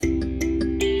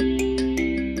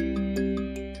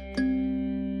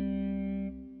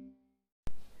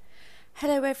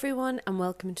Hello everyone and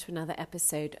welcome to another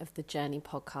episode of the Journey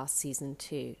Podcast Season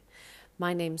 2.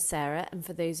 My name's Sarah, and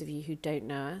for those of you who don't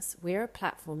know us, we're a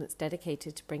platform that's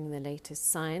dedicated to bringing the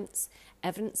latest science,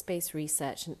 evidence-based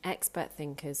research and expert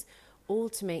thinkers all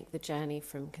to make the journey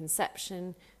from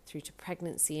conception through to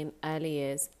pregnancy and early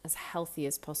years as healthy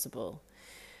as possible.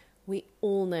 We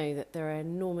all know that there are an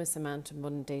enormous amount of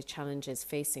modern day challenges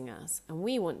facing us, and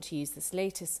we want to use this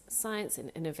latest science and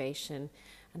innovation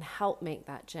and help make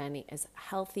that journey as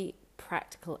healthy,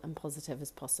 practical and positive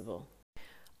as possible.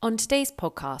 On today's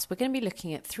podcast, we're going to be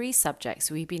looking at 3 subjects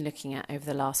we've been looking at over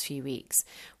the last few weeks,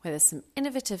 where there's some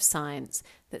innovative science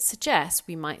that suggests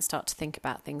we might start to think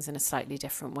about things in a slightly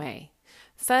different way.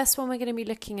 First one we're going to be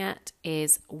looking at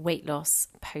is weight loss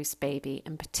post-baby,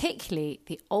 and particularly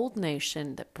the old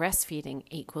notion that breastfeeding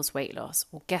equals weight loss.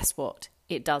 Well, guess what?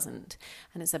 It doesn't.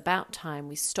 And it's about time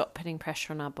we stop putting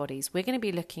pressure on our bodies. We're going to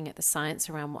be looking at the science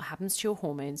around what happens to your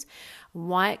hormones and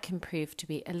why it can prove to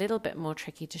be a little bit more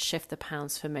tricky to shift the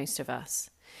pounds for most of us.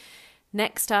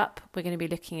 Next up, we're going to be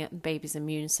looking at the baby's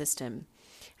immune system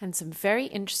and some very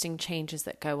interesting changes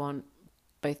that go on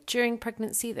both during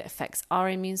pregnancy that affects our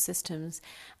immune systems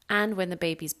and when the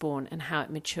baby's born, and how it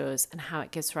matures and how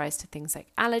it gives rise to things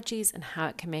like allergies and how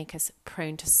it can make us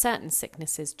prone to certain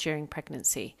sicknesses during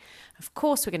pregnancy. Of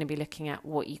course, we're going to be looking at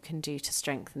what you can do to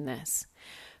strengthen this.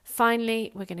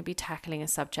 Finally, we're going to be tackling a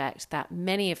subject that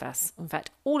many of us, in fact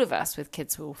all of us with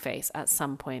kids will face at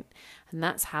some point, and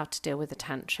that's how to deal with a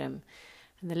tantrum.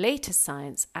 And the latest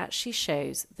science actually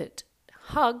shows that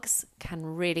hugs can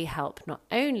really help not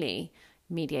only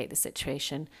mediate the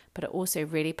situation, but are also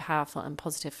really powerful and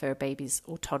positive for a baby's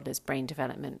or toddler's brain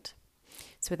development.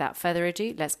 So without further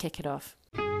ado, let's kick it off.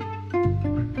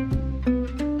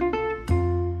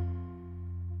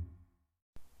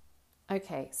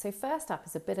 Okay, so first up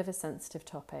is a bit of a sensitive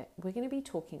topic. We're going to be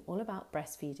talking all about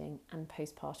breastfeeding and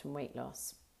postpartum weight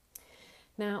loss.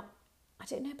 Now, I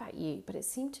don't know about you, but it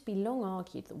seemed to be long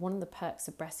argued that one of the perks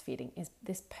of breastfeeding is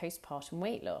this postpartum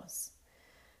weight loss.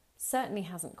 Certainly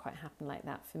hasn't quite happened like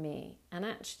that for me. And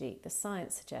actually, the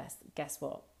science suggests, guess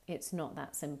what? It's not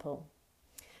that simple.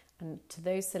 And to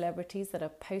those celebrities that are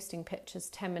posting pictures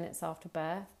 10 minutes after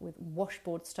birth with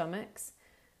washboard stomachs,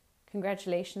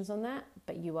 congratulations on that,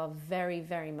 but you are very,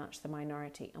 very much the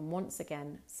minority. And once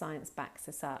again, science backs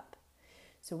this up.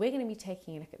 So we're going to be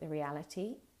taking a look at the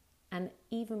reality and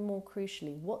even more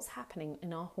crucially, what's happening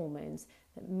in our hormones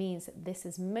that means that this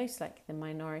is most likely the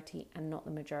minority and not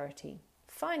the majority.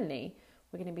 Finally,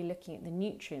 we're going to be looking at the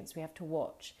nutrients we have to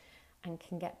watch and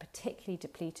can get particularly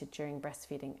depleted during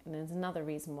breastfeeding. And there's another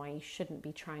reason why you shouldn't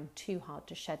be trying too hard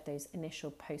to shed those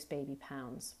initial post-baby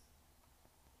pounds.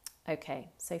 Okay,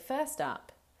 so first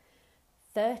up,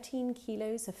 13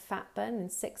 kilos of fat burn in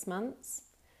 6 months.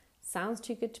 Sounds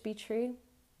too good to be true?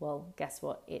 Well, guess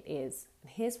what? It is.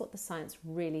 And here's what the science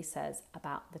really says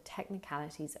about the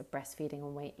technicalities of breastfeeding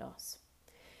and weight loss.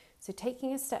 So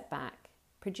taking a step back,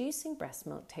 producing breast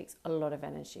milk takes a lot of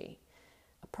energy,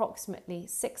 approximately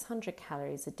 600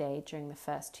 calories a day during the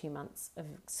first 2 months of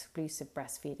exclusive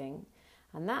breastfeeding,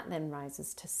 and that then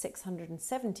rises to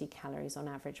 670 calories on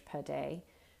average per day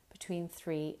between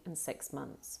 3 and 6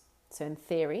 months. So in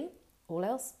theory, all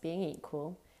else being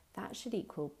equal, that should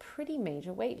equal pretty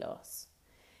major weight loss.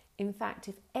 In fact,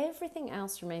 if everything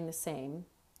else remained the same,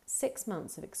 6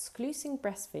 months of exclusive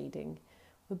breastfeeding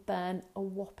would burn a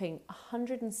whopping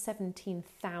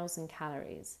 117,000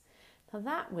 calories. Now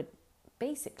that would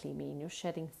basically mean you're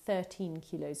shedding 13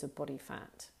 kilos of body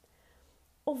fat.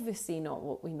 Obviously not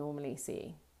what we normally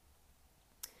see.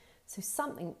 So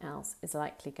something else is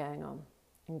likely going on.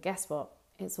 And guess what?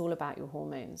 It's all about your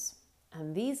hormones.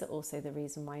 And these are also the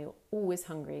reason why you're always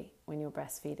hungry when you're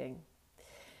breastfeeding.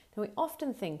 Now we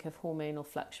often think of hormonal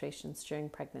fluctuations during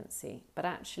pregnancy, but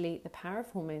actually the power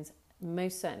of hormones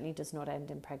most certainly does not end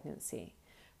in pregnancy.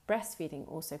 Breastfeeding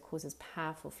also causes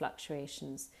powerful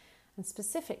fluctuations, and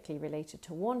specifically related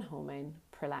to one hormone,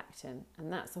 prolactin,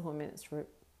 and that's the hormone that's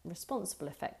responsible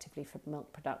effectively for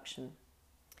milk production.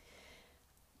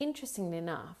 Interestingly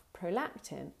enough,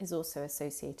 prolactin is also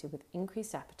associated with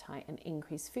increased appetite and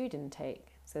increased food intake.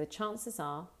 So the chances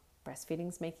are breastfeeding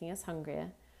is making us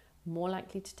hungrier, more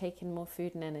likely to take in more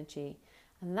food and energy,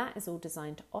 and that is all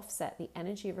designed to offset the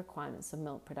energy requirements of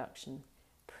milk production.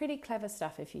 Pretty clever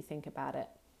stuff if you think about it.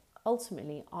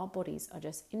 Ultimately, our bodies are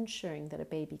just ensuring that a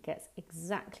baby gets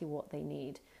exactly what they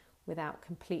need without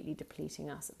completely depleting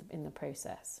us in the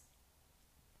process.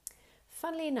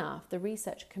 Funnily enough, the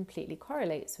research completely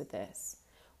correlates with this.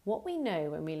 What we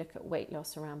know when we look at weight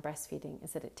loss around breastfeeding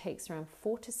is that it takes around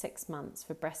 4 to 6 months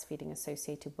for breastfeeding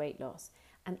associated weight loss.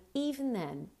 And even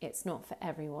then, it's not for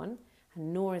everyone.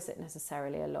 and nor is it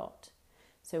necessarily a lot.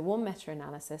 So one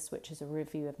meta-analysis, which is a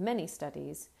review of many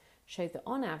studies, showed that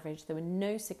on average there were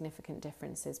no significant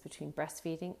differences between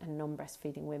breastfeeding and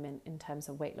non-breastfeeding women in terms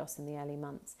of weight loss in the early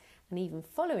months. And even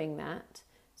following that,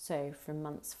 so from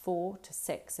months 4 to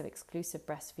 6 of exclusive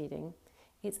breastfeeding,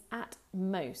 it's at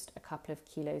most a couple of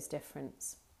kilos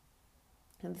difference.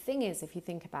 And the thing is, if you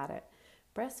think about it,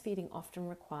 breastfeeding often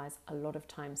requires a lot of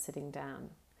time sitting down.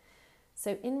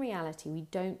 So in reality, we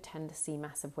don't tend to see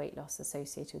massive weight loss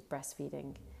associated with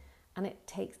breastfeeding, and it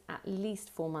takes at least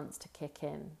 4 months to kick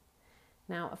in.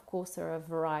 Now, of course, there are a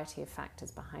variety of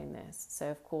factors behind this. So,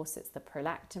 of course, it's the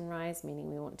prolactin rise,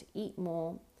 meaning we want to eat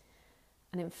more.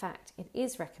 And in fact, it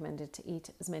is recommended to eat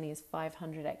as many as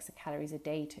 500 extra calories a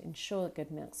day to ensure a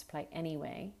good milk supply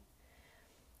anyway.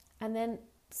 And then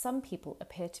some people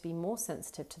appear to be more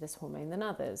sensitive to this hormone than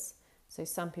others. So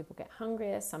some people get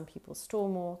hungrier, some people store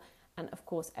more, and of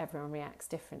course, everyone reacts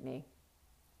differently.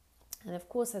 And of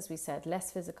course, as we said,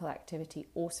 less physical activity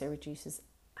also reduces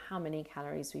how many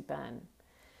calories we burn.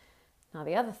 Now,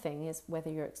 the other thing is whether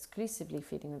you're exclusively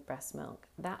feeding with breast milk,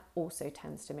 that also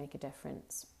tends to make a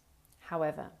difference.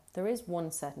 However, there is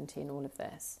one certainty in all of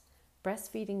this.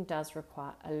 Breastfeeding does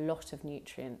require a lot of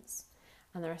nutrients,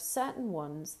 and there are certain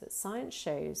ones that science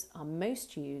shows are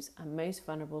most used and most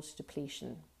vulnerable to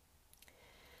depletion.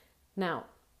 Now,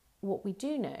 what we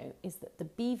do know is that the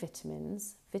B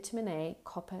vitamins, vitamin A,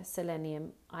 copper,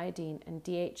 selenium, iodine, and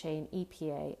DHA and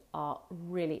EPA are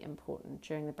really important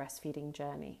during the breastfeeding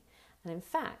journey. And in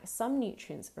fact, some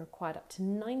nutrients are required up to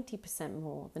 90%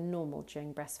 more than normal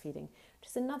during breastfeeding, which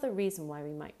is another reason why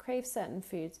we might crave certain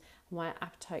foods and why our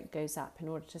appetite goes up in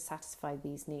order to satisfy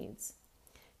these needs.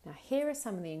 Now, here are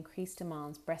some of the increased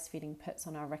demands breastfeeding puts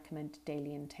on our recommended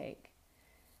daily intake.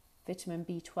 Vitamin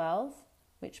B12,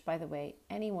 which, by the way,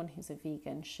 anyone who's a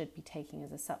vegan should be taking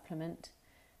as a supplement.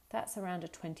 That's around a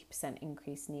 20%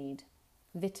 increased need.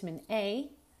 Vitamin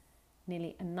A,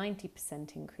 nearly a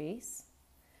 90% increase.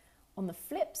 On the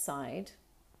flip side,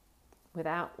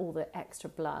 without all the extra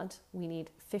blood, we need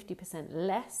 50%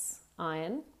 less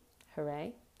iron,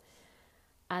 hooray,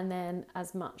 and then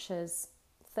as much as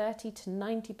 30 to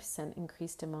 90%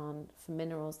 increased demand for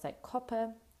minerals like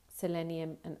copper,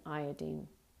 selenium, and iodine.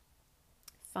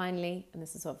 Finally, and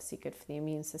this is obviously good for the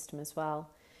immune system as well,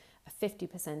 a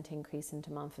 50% increase in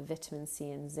demand for vitamin C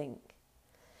and zinc.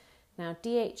 Now,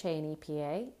 DHA and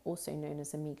EPA, also known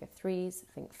as omega-3s,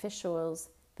 think fish oils,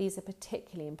 these are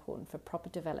particularly important for proper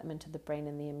development of the brain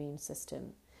and the immune system,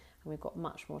 and we've got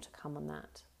much more to come on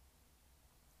that.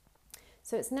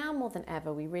 So it's now more than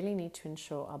ever, we really need to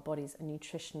ensure our bodies are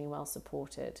nutritionally well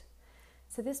supported.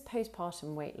 So this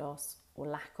postpartum weight loss, or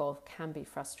lack of, can be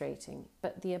frustrating,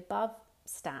 but the above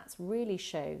stats really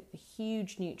show the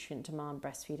huge nutrient demand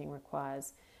breastfeeding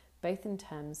requires, both in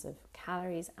terms of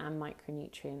calories and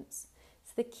micronutrients.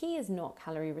 So the key is not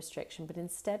calorie restriction, but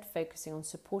instead focusing on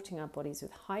supporting our bodies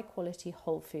with high quality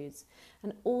whole foods.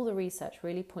 And all the research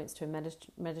really points to a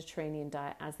Mediterranean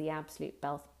diet as the absolute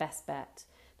best bet.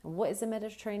 And what is a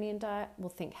Mediterranean diet? We'll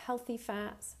think healthy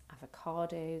fats,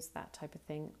 avocados, that type of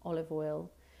thing, olive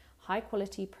oil, high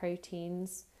quality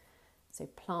proteins, so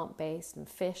plant-based and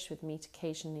fish with meat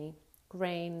occasionally,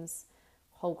 grains,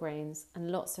 whole grains,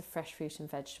 and lots of fresh fruit and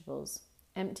vegetables.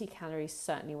 Empty calories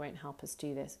certainly won't help us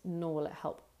do this, nor will it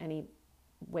help any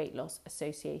weight loss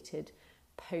associated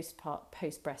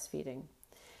post-breastfeeding.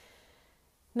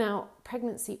 Now,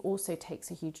 pregnancy also takes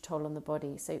a huge toll on the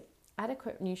body, so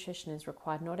adequate nutrition is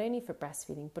required not only for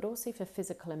breastfeeding, but also for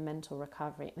physical and mental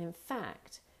recovery. And in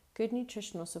fact, good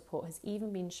nutritional support has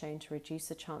even been shown to reduce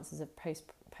the chances of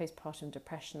postpartum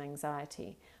depression and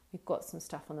anxiety. We've got some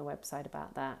stuff on the website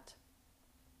about that.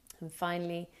 And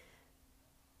finally,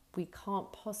 we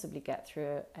can't possibly get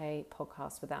through a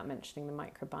podcast without mentioning the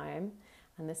microbiome,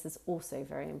 and this is also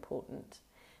very important.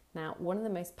 Now, one of the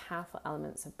most powerful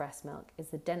elements of breast milk is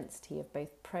the density of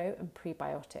both pro and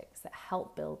prebiotics that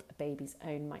help build a baby's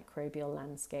own microbial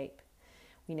landscape.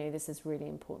 We know this is really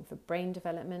important for brain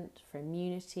development, for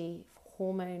immunity, for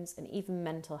hormones, and even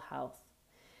mental health.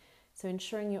 So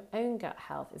ensuring your own gut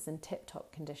health is in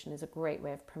tip-top condition is a great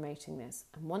way of promoting this.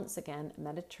 And once again, a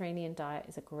Mediterranean diet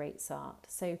is a great start.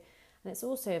 And it's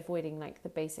also avoiding like the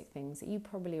basic things that you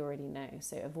probably already know.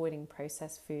 So avoiding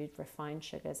processed food, refined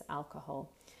sugars,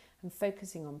 alcohol, and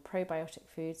focusing on probiotic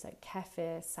foods like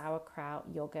kefir, sauerkraut,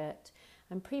 yogurt,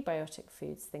 and prebiotic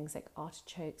foods, things like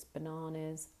artichokes,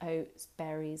 bananas, oats,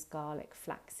 berries, garlic,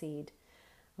 flaxseed.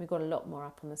 We've got a lot more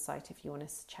up on the site if you want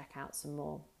to check out some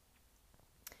more.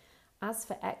 As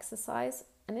for exercise,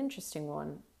 an interesting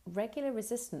one. regular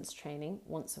resistance training,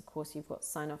 once of course you've got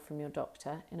sign off from your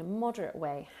doctor, in a moderate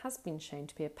way has been shown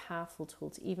to be a powerful tool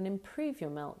to even improve your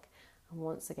milk. And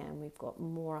once again, we've got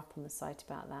more up on the site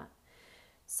about that.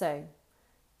 So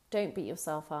don't beat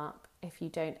yourself up if you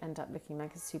don't end up looking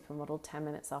like a supermodel 10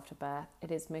 minutes after birth.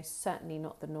 It is most certainly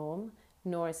not the norm,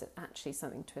 nor is it actually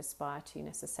something to aspire to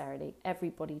necessarily.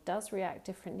 Everybody does react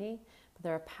differently, but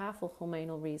there are powerful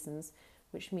hormonal reasons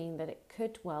which mean that it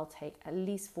could well take at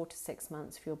least 4 to 6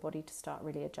 months for your body to start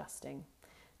really adjusting.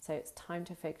 So it's time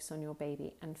to focus on your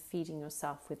baby and feeding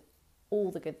yourself with all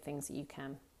the good things that you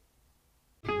can.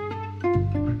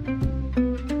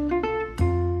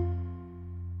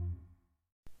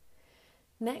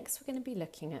 Next, we're going to be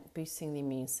looking at boosting the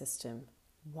immune system.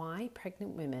 Why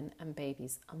pregnant women and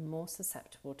babies are more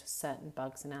susceptible to certain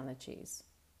bugs and allergies.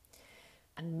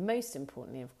 And most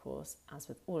importantly, of course, as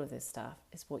with all of this stuff,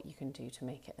 is what you can do to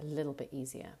make it a little bit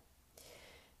easier.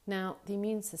 Now, the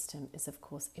immune system is, of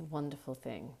course, a wonderful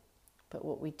thing. But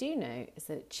what we do know is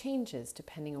that it changes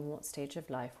depending on what stage of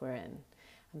life we're in.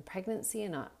 And pregnancy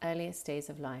and our earliest days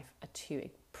of life are two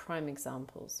prime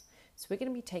examples. So we're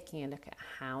going to be taking a look at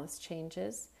how this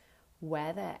changes,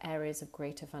 where there are areas of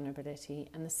greater vulnerability,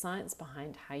 and the science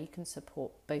behind how you can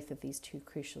support both of these two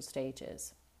crucial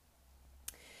stages.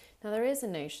 Now, there is a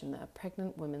notion that a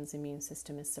pregnant woman's immune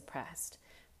system is suppressed,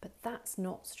 but that's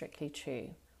not strictly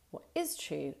true. What is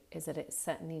true is that it's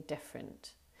certainly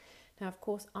different. Now, of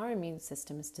course, our immune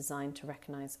system is designed to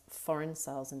recognize foreign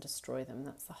cells and destroy them.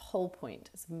 That's the whole point.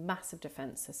 It's a massive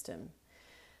defense system.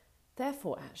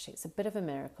 Therefore, actually, it's a bit of a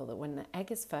miracle that when the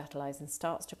egg is fertilized and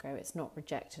starts to grow, it's not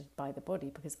rejected by the body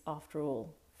because, after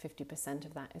all, 50%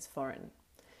 of that is foreign.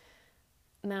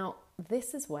 Now,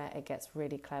 this is where it gets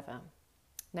really clever.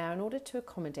 Now, in order to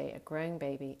accommodate a growing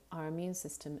baby, our immune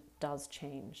system does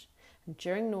change. And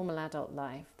during normal adult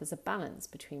life, there's a balance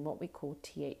between what we call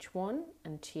Th1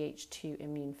 and Th2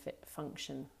 immune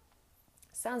function.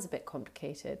 Sounds a bit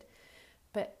complicated,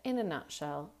 but in a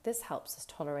nutshell, this helps us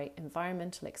tolerate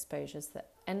environmental exposures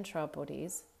that enter our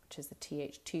bodies, which is the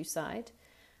Th2 side,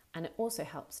 and it also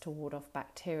helps to ward off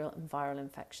bacterial and viral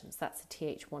infections. That's the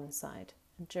Th1 side.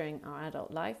 And during our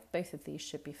adult life, both of these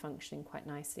should be functioning quite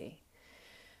nicely.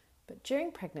 But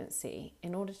during pregnancy,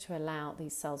 in order to allow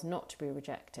these cells not to be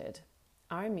rejected,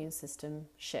 our immune system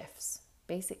shifts,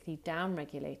 basically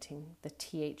down-regulating the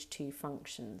Th2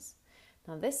 functions.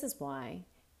 Now, this is why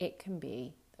it can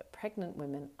be that pregnant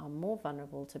women are more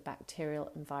vulnerable to bacterial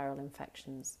and viral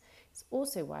infections. It's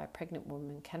also why a pregnant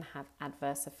woman can have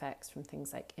adverse effects from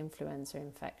things like influenza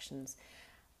infections.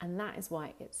 And that is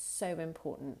why it's so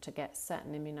important to get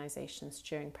certain immunizations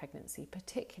during pregnancy,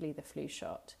 particularly the flu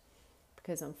shot.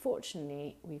 Because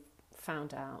unfortunately, we've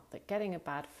found out that getting a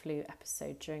bad flu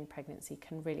episode during pregnancy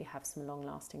can really have some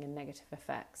long-lasting and negative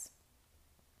effects.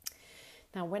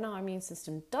 Now, when our immune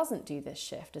system doesn't do this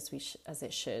shift as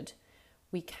it should,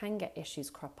 we can get issues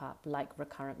crop up like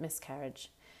recurrent miscarriage.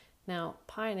 Now,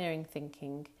 pioneering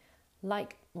thinking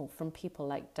from people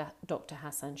like Dr.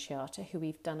 Hassan Shiata, who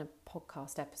we've done a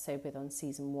podcast episode with on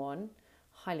season 1,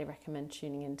 highly recommend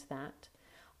tuning into that,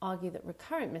 argue that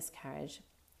recurrent miscarriage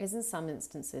is in some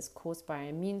instances caused by our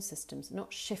immune systems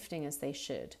not shifting as they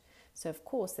should. So of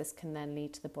course this can then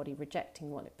lead to the body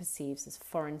rejecting what it perceives as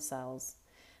foreign cells.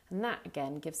 And that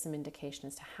again gives some indication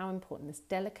as to how important this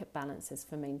delicate balance is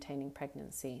for maintaining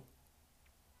pregnancy.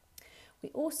 We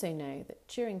also know that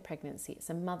during pregnancy it's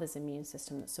a mother's immune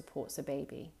system that supports a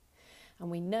baby.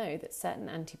 And we know that certain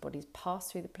antibodies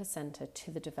pass through the placenta to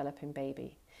the developing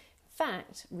baby. In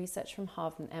fact, research from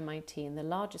Harvard and MIT in the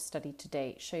largest study to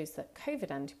date shows that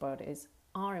COVID antibodies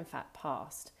are in fact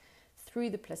passed through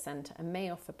the placenta and may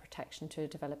offer protection to a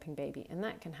developing baby. And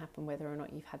that can happen whether or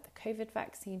not you've had the COVID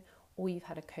vaccine or you've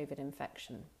had a COVID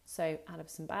infection. So out of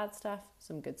some bad stuff,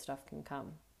 some good stuff can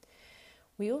come.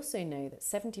 We also know that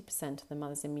 70% of the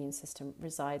mother's immune system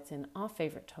resides in our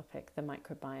favourite topic, the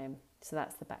microbiome. So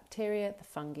that's the bacteria, the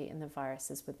fungi and the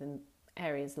viruses within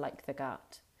areas like the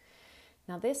gut.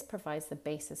 Now, this provides the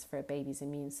basis for a baby's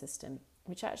immune system,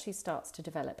 which actually starts to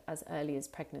develop as early as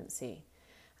pregnancy.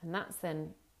 And that's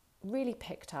then really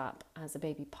picked up as a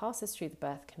baby passes through the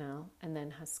birth canal and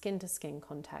then has skin-to-skin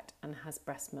contact and has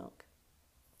breast milk.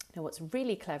 Now, what's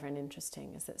really clever and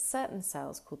interesting is that certain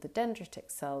cells called the dendritic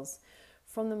cells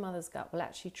from the mother's gut will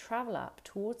actually travel up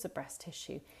towards the breast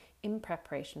tissue in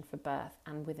preparation for birth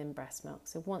and within breast milk.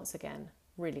 So once again,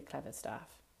 really clever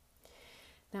stuff.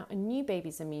 Now, a new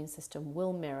baby's immune system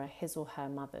will mirror his or her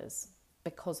mother's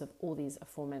because of all these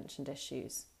aforementioned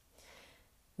issues.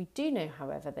 We do know,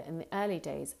 however, that in the early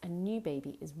days, a new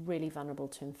baby is really vulnerable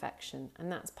to infection,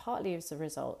 and that's partly as a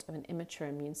result of an immature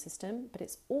immune system, but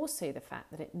it's also the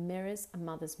fact that it mirrors a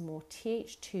mother's more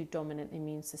Th2 dominant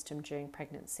immune system during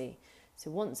pregnancy. So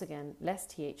once again, less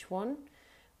Th1,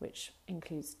 which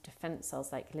includes defense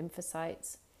cells like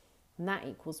lymphocytes, and that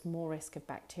equals more risk of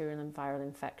bacterial and viral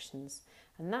infections.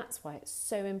 And that's why it's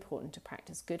so important to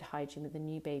practice good hygiene with a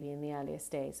new baby in the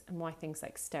earliest days, and why things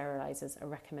like sterilizers are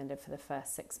recommended for the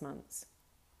first 6 months.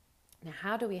 Now,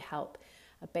 how do we help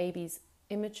a baby's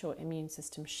immature immune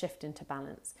system shift into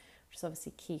balance, which is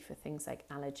obviously key for things like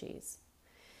allergies?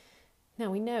 Now,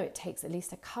 we know it takes at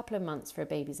least a couple of months for a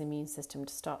baby's immune system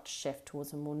to start to shift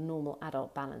towards a more normal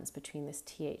adult balance between this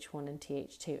Th1 and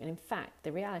Th2. And in fact,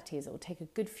 the reality is it will take a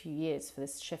good few years for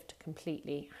this shift to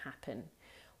completely happen.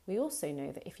 We also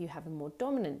know that if you have a more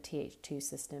dominant Th2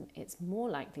 system, it's more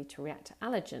likely to react to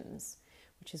allergens,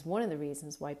 which is one of the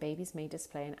reasons why babies may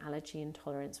display an allergy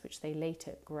intolerance, which they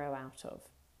later grow out of.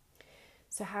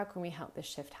 So how can we help this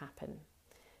shift happen?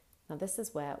 Now, this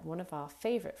is where one of our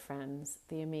favourite friends,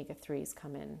 the omega-3s,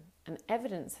 come in. And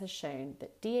evidence has shown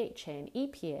that DHA and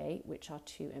EPA, which are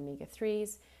two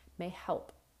omega-3s, may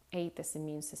help aid this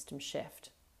immune system shift.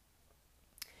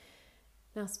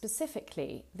 Now,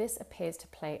 specifically, this appears to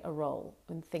play a role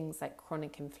in things like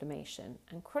chronic inflammation.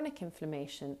 And chronic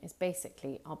inflammation is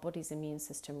basically our body's immune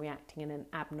system reacting in an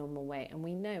abnormal way, and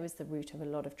we know is the root of a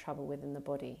lot of trouble within the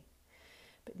body.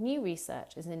 But new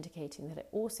research is indicating that it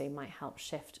also might help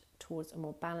shift towards a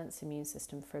more balanced immune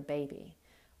system for a baby.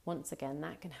 Once again,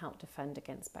 that can help defend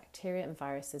against bacteria and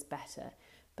viruses better,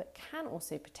 but can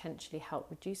also potentially help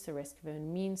reduce the risk of an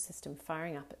immune system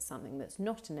firing up at something that's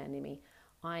not an enemy,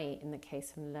 i.e. in the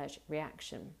case of an allergic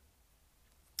reaction.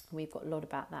 We've got a lot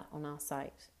about that on our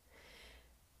site.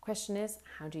 Question is,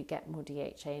 how do you get more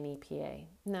DHA and EPA?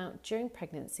 Now, during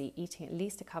pregnancy, eating at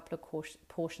least a couple of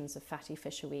portions of fatty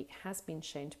fish a week has been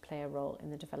shown to play a role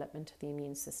in the development of the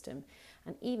immune system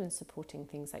and even supporting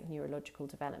things like neurological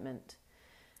development.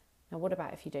 Now, what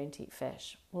about if you don't eat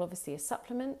fish? Well, obviously a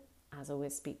supplement, as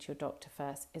always, speak to your doctor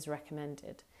first, is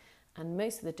recommended. And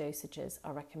most of the dosages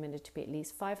are recommended to be at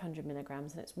least 500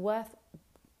 milligrams, and it's worth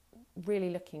really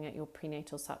looking at your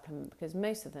prenatal supplement because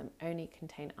most of them only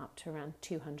contain up to around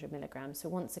 200 milligrams. So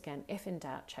once again, if in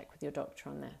doubt, check with your doctor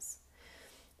on this.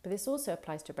 But this also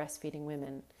applies to breastfeeding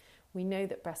women. We know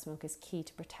that breast milk is key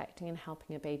to protecting and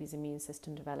helping a baby's immune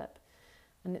system develop.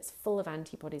 And it's full of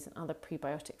antibodies and other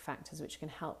prebiotic factors which can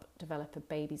help develop a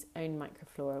baby's own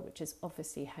microflora, which is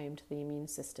obviously home to the immune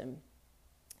system.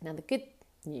 Now, the good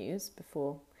news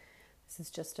before, this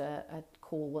is just a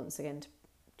call once again to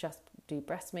just do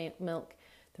breast milk.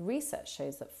 The research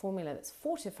shows that formula that's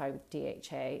fortified with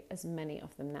DHA, as many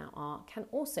of them now are, can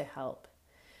also help.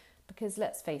 Because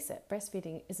let's face it,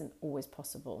 breastfeeding isn't always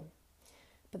possible.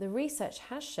 But the research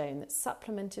has shown that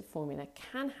supplemented formula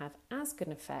can have as good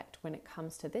an effect when it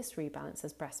comes to this rebalance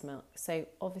as breast milk. So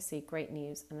obviously great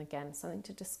news, and again, something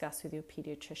to discuss with your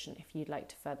paediatrician if you'd like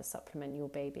to further supplement your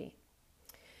baby.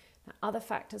 Now, other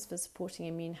factors for supporting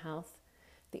immune health.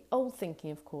 The old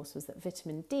thinking, of course, was that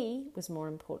vitamin D was more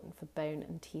important for bone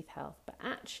and teeth health, but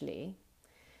actually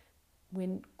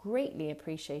we're greatly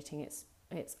appreciating its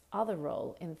other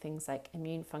role in things like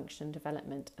immune function and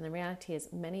development, and the reality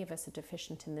is many of us are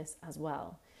deficient in this as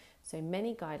well. So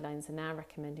many guidelines are now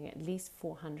recommending at least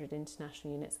 400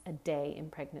 international units a day in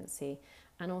pregnancy,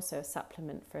 and also a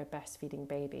supplement for a breastfeeding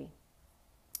baby.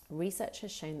 Research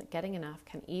has shown that getting enough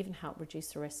can even help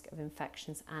reduce the risk of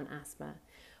infections and asthma.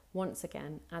 Once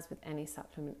again, as with any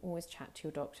supplement, always chat to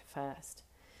your doctor first.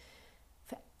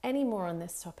 For any more on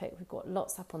this topic, we've got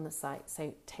lots up on the site,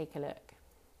 so take a look.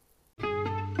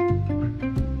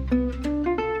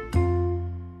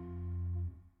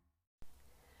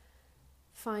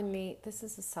 Finally, this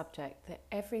is a subject that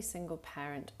every single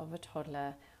parent of a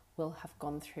toddler will have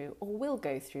gone through or will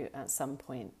go through at some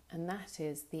point, and that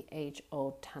is the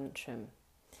age-old tantrum.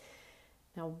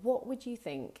 Now, what would you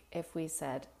think if we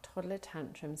said toddler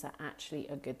tantrums are actually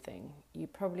a good thing? You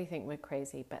probably think we're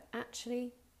crazy, but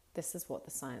actually, this is what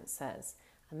the science says.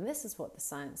 And this is what the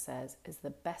science says is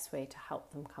the best way to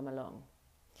help them come along.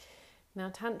 Now,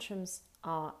 tantrums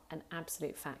are an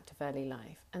absolute fact of early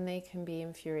life, and they can be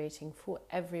infuriating for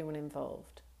everyone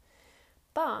involved.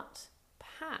 But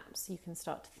perhaps you can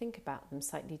start to think about them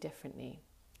slightly differently.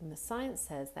 And the science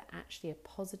says they're actually a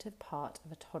positive part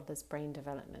of a toddler's brain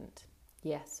development.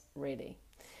 Yes, really.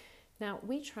 Now,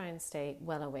 we try and stay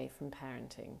well away from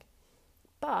parenting,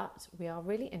 but we are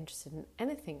really interested in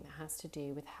anything that has to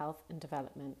do with health and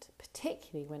development,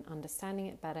 particularly when understanding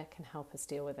it better can help us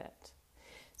deal with it.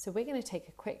 So we're going to take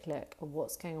a quick look at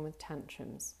what's going on with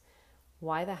tantrums,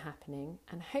 why they're happening,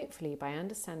 and hopefully by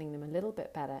understanding them a little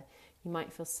bit better, you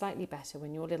might feel slightly better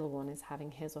when your little one is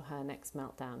having his or her next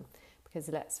meltdown, because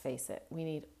let's face it, we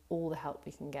need all the help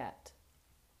we can get.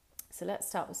 So let's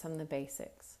start with some of the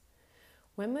basics.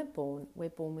 When we're born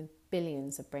with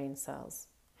billions of brain cells.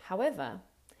 However,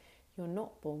 you're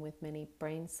not born with many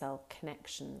brain cell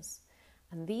connections,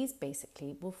 and these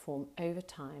basically will form over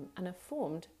time and are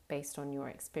formed based on your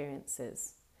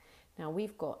experiences. Now,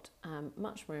 we've got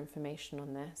much more information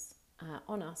on this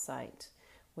on our site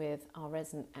with our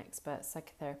resident expert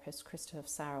psychotherapist Christoph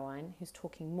Sarowine, who's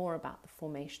talking more about the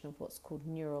formation of what's called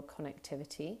neural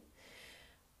connectivity.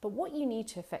 But what you need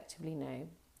to effectively know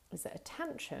is that a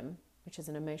tantrum, which is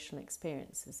an emotional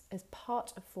experience, is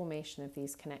part of formation of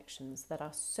these connections that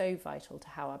are so vital to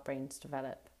how our brains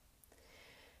develop.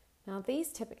 Now,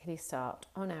 these typically start,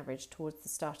 on average, towards the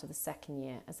start of the second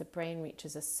year as the brain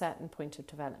reaches a certain point of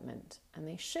development, and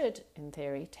they should, in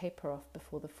theory, taper off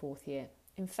before the fourth year.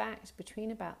 In fact, between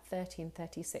about 30 and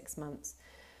 36 months,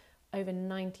 over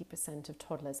 90% of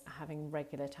toddlers are having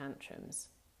regular tantrums.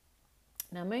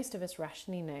 Now, most of us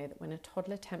rationally know that when a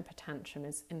toddler temper tantrum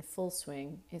is in full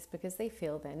swing, it's because they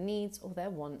feel their needs or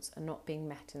their wants are not being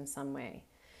met in some way.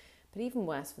 But even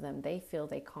worse for them, they feel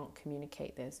they can't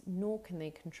communicate this, nor can they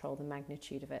control the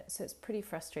magnitude of it. So it's pretty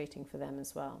frustrating for them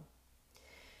as well.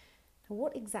 Now,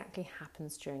 what exactly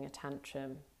happens during a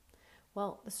tantrum?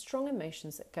 Well, the strong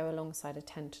emotions that go alongside a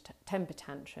temper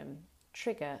tantrum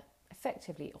trigger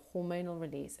effectively a hormonal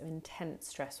release of intense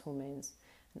stress hormones.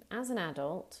 And as an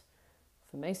adult,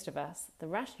 for most of us, the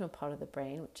rational part of the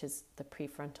brain, which is the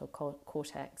prefrontal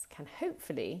cortex, can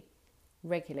hopefully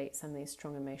regulate some of these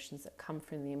strong emotions that come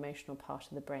from the emotional part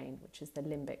of the brain, which is the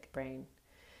limbic brain.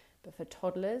 But for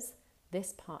toddlers,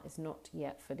 this part is not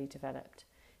yet fully developed.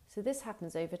 So this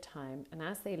happens over time and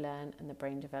as they learn and the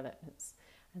brain develops.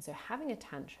 And so having a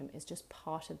tantrum is just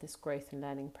part of this growth and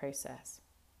learning process.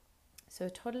 So a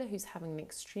toddler who's having an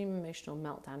extreme emotional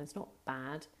meltdown is not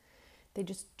bad. They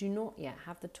just do not yet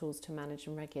have the tools to manage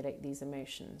and regulate these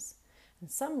emotions. And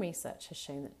some research has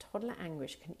shown that toddler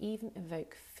anguish can even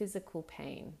evoke physical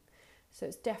pain. So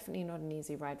it's definitely not an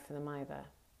easy ride for them either.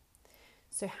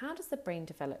 So how does the brain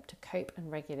develop to cope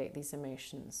and regulate these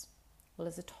emotions? Well,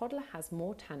 as a toddler has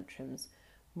more tantrums,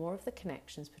 more of the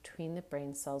connections between the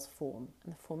brain cells form,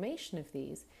 and the formation of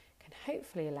these can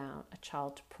hopefully allow a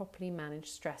child to properly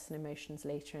manage stress and emotions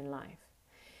later in life.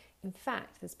 In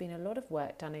fact, there's been a lot of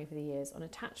work done over the years on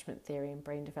attachment theory and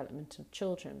brain development of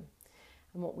children.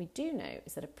 And what we do know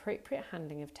is that appropriate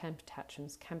handling of temper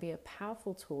tantrums can be a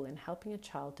powerful tool in helping a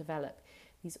child develop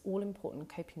these all-important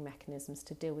coping mechanisms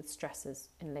to deal with stresses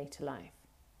in later life.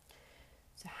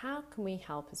 So how can we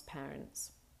help as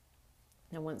parents?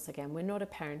 Now, once again, we're not a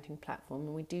parenting platform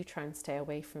and we do try and stay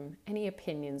away from any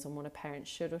opinions on what a parent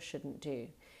should or shouldn't do.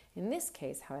 In this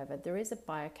case, however, there is a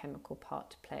biochemical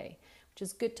part to play, which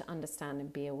is good to understand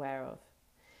and be aware of.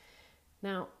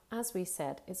 Now, as we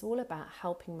said, it's all about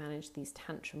helping manage these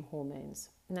tantrum hormones.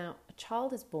 Now, a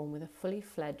child is born with a fully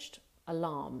fledged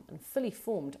alarm and fully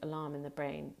formed alarm in the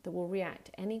brain that will react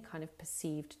to any kind of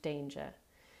perceived danger.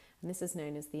 And this is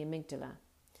known as the amygdala.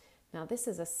 Now, this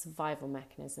is a survival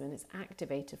mechanism and it's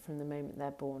activated from the moment they're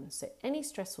born. So any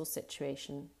stressful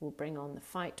situation will bring on the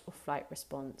fight or flight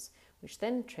response, which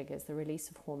then triggers the release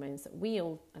of hormones that we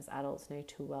all as adults know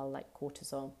too well, like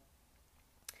cortisol.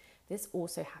 This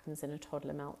also happens in a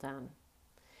toddler meltdown.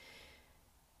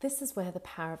 This is where the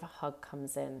power of a hug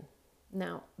comes in.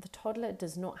 Now, the toddler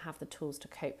does not have the tools to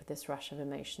cope with this rush of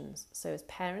emotions. So as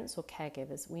parents or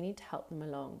caregivers, we need to help them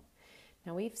along.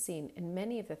 Now, we've seen in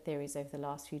many of the theories over the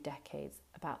last few decades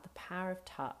about the power of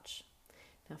touch.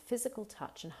 Now, physical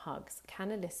touch and hugs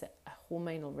can elicit a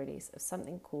hormonal release of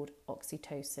something called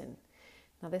oxytocin.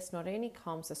 Now, this not only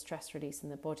calms the stress release in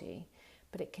the body,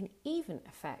 but it can even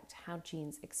affect how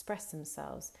genes express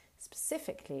themselves,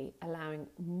 specifically allowing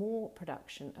more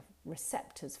production of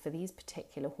receptors for these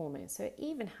particular hormones. So it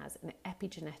even has an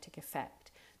epigenetic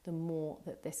effect the more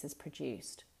that this is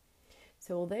produced.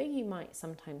 So although you might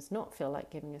sometimes not feel like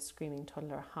giving a screaming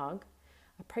toddler a hug,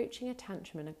 approaching a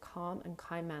tantrum in a calm and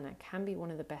kind manner can be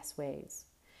one of the best ways.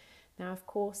 Now, of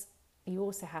course, you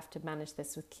also have to manage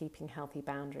this with keeping healthy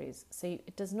boundaries. So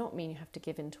it does not mean you have to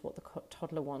give in to what the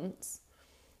toddler wants,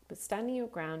 but standing your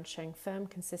ground, showing firm,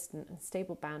 consistent and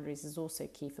stable boundaries is also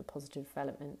key for positive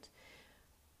development.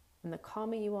 And the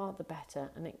calmer you are, the better.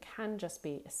 And it can just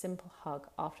be a simple hug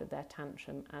after their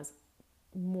tantrum as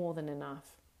more than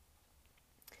enough.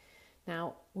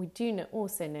 Now, we do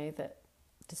also know that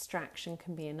distraction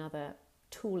can be another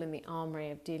tool in the armory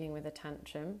of dealing with a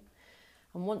tantrum.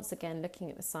 And once again, looking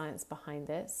at the science behind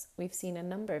this, we've seen a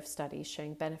number of studies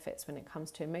showing benefits when it comes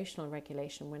to emotional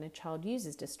regulation when a child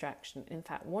uses distraction. In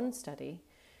fact, one study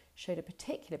showed a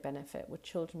particular benefit where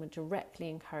children were directly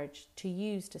encouraged to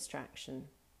use distraction.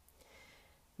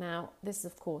 Now, this,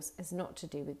 of course, is not to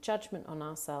do with judgment on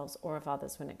ourselves or of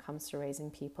others when it comes to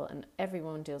raising people, and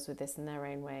everyone deals with this in their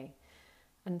own way.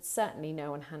 And certainly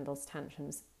no one handles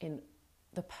tantrums in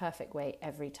the perfect way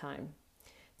every time.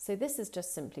 So this is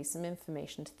just simply some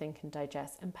information to think and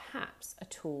digest, and perhaps a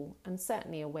tool and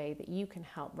certainly a way that you can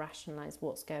help rationalise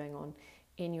what's going on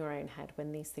in your own head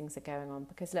when these things are going on,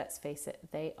 because let's face it,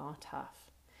 they are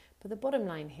tough. But the bottom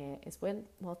line here is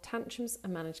while tantrums are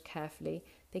managed carefully,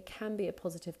 they can be a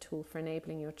positive tool for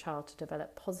enabling your child to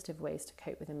develop positive ways to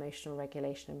cope with emotional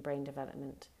regulation and brain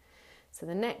development. So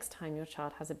the next time your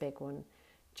child has a big one,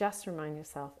 just remind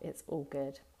yourself it's all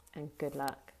good, and good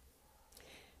luck.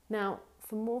 Now,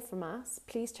 for more from us,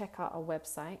 please check out our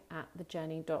website at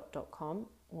thejourney.com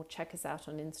or check us out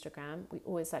on Instagram. We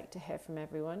always like to hear from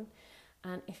everyone.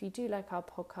 And if you do like our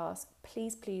podcast,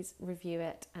 please review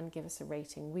it and give us a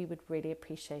rating. We would really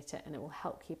appreciate it, and it will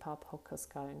help keep our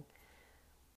podcast going.